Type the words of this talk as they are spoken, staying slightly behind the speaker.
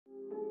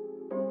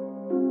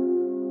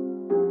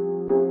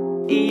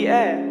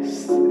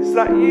ES, is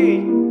that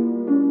you?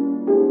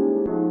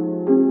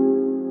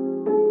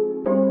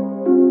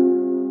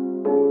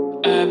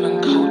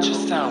 Urban culture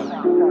sound.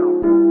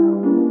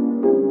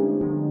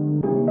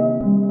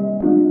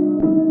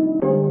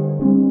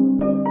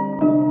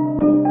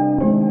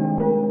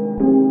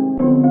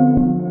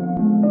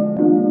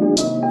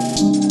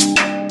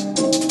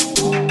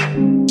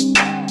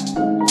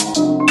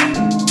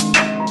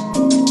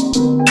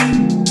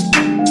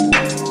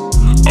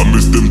 I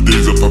miss them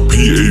days up at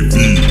PAV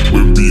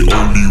when we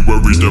only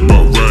worried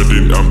about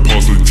riding and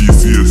passing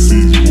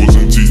GCSEs. He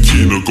wasn't too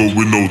keen on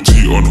going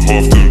OT on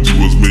half terms, he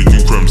was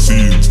making crime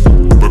scenes.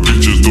 But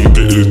bitches don't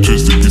get it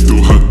twisted, we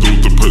still had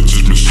those to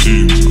purchase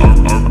machines.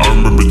 I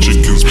remember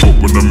chicken spot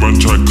when a man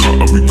tried cut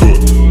and we got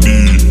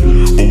knee.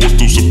 But what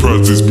still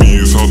surprises me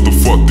is how the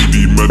fuck did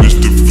he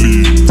manage to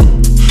flee?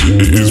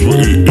 It is what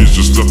it is,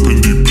 just slapping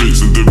new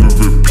plates and never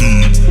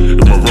repeat.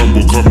 If my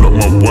ramble come like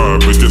my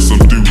wife, I guess I'm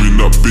doing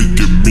that big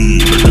in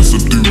me. I guess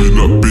I'm doing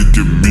that big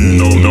in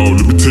me. Now,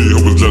 let me tell you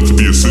how it's like to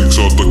be a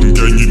 6-hour ducking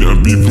gang unit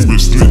and beefing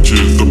with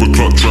snitches. Double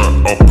clock track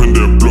up in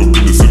their block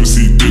in the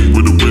 7-seat thing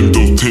with the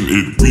windows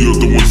tinted. We are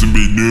the ones who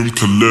made Noom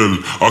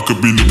Kalel. I could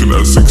be looking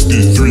at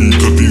 63,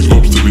 cause these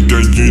ops to the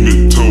gang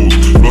unit toes.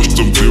 Rushed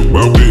them till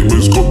our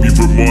statements got me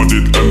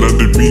remanded and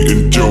landed me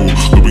in jail.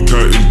 Got me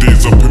counting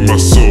days up in my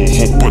soul.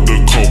 Hop on the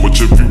car,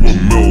 watch everyone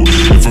melt.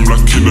 If I'm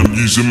lacking, I'm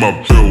using my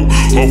belt.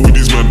 Half of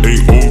these man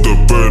ain't on the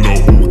burner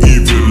or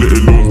even let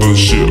alone done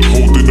shit.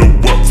 Holding a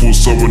whack for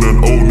someone and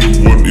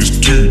owning one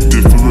is two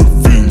different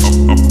things.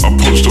 I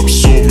punched up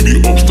so many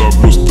ops that I've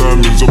lost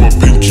diamonds on my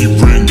pinky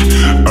ring.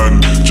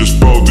 And just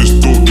bowed this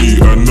doggy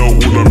and now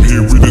all I'm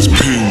hearing is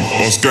ping.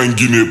 I was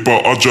ganging it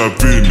but I drive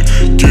in.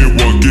 Gear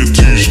 1, gear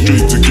 2,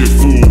 straight to gear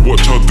 4.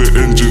 Watch how the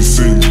engine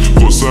sings.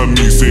 Got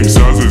Sammy same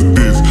size as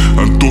this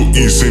and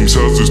doggy same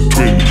size as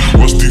twin.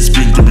 Watch these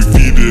spin could be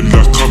feeling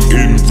like I'm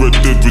in Red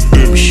Dead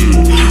Redemption.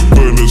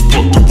 Burners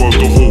popped about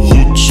the whole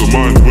hood, so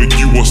mind where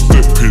you are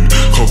stepping.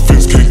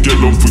 Coffins can't get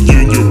long for you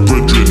and your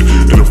brethren.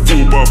 In a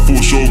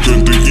 4x4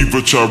 shotgun, they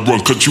either try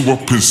run, cut you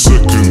up in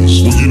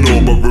seconds. What you know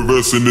about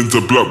reversing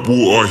into black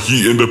water,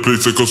 heating the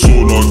place like a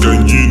sauna.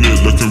 Gang unit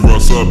looking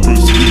round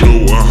Cyprus, you know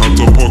I had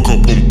to park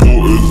up on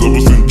porters. I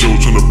was in jail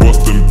trying to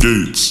bust them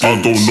gates. I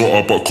don't know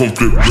about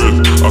conflict red.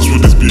 I swear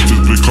this beef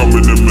is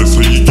becoming a mess.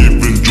 How you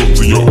giving drops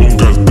to your own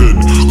guy's bed?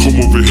 Come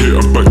over here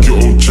and back your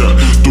own chat.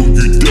 Don't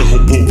you dare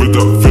hop over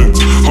that fence.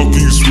 How can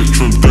you switch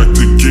from back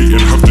to gate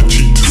and have to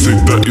cheat to say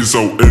that is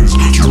how ends?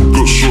 You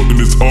got shot in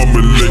his arm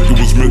and leg. It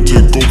was meant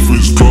to go for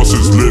his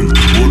glasses lens.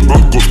 One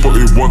back got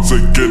spotted once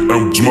again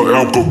and my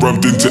arm got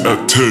rammed into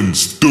at 10.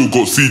 Still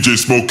got CJ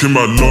smoke in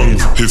my lungs.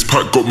 His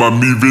pack got my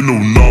moving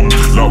all numb.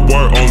 Like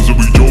white arms and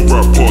we drove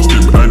right past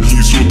him and he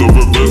saw the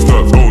reverse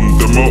that's on.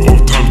 The amount of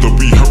times that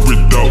we have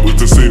read out was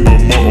the same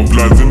amount of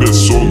lines in their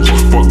songs.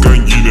 But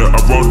gang unit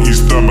around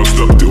East Ham, I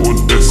slapped it on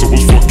S, I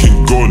was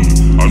fucking gone.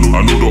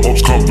 I know the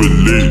ops can't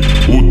relate.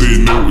 All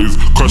they know is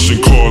crashing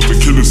cars and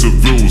killing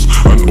civils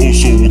and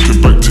also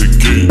walking back to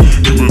gate.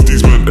 Who of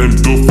these men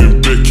end off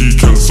in Becky?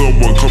 Can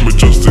someone come and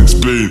just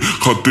explain?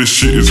 Cause this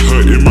shit is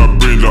hurting my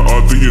brain like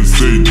are they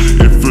insane?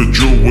 If a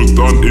drill was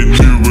done in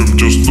Newham,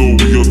 just know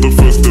we are the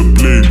first to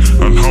blame.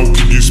 And how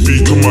can you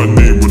speak on my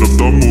name when I've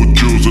done more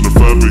drills on the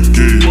fire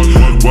brigade?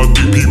 Why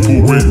do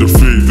people rate the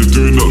fake? They're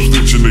doing up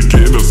snitching, they're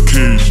getting us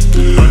caged.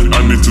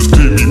 And it just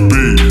clear me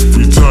bait.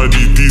 Free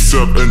tiny,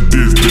 DSAP and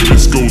this. The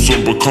list goes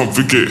on but can't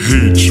forget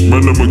H.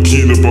 Man, I'm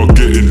keen about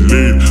getting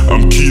laid.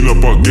 I'm keen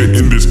about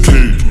getting this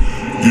cake.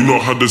 You know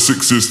how the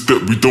 6s step,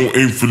 we don't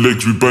aim for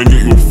legs, we bang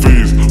at your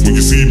face. When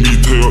you see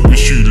me tie up your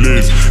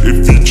shoelace,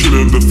 if you chill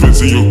on the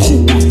fence and you're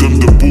caught with them,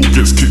 the ball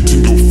gets kicked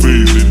in your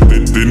face.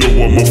 They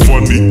know I'm a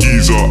funny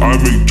geezer, I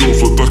make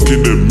jokes for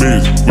ducking their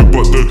maze. We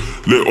but the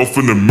let off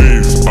in the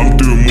maze, I'm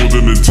doing more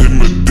than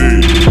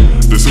intimidate.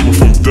 They say we're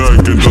from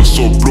Dag and that's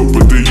our block,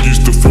 but they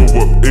used to throw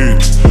up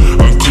 8s.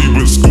 And clean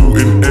with school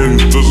in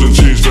ends, doesn't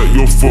change that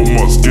you're from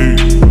Musgate.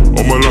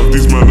 On my life,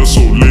 these men are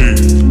so late.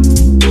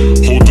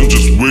 Hold on,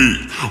 just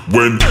wait.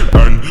 Went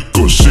and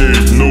got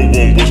shaved, no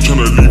one was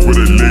tryna leave where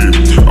they lay.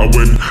 I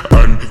went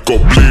and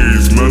got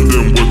blazed, man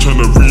them were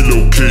tryna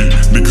relocate.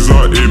 Niggas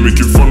out here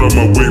making fun of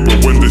my weight,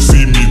 but when they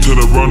see me turn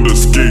around and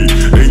skate.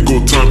 Ain't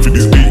got time for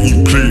these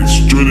 18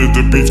 plates, joining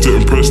the beef to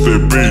impress their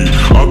bait.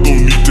 I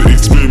don't need to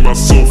explain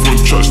myself on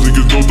tracks,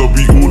 niggas know that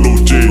we all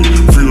OJ.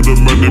 Three of the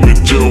man them in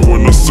jail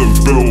when us and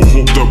Bell,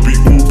 hope that we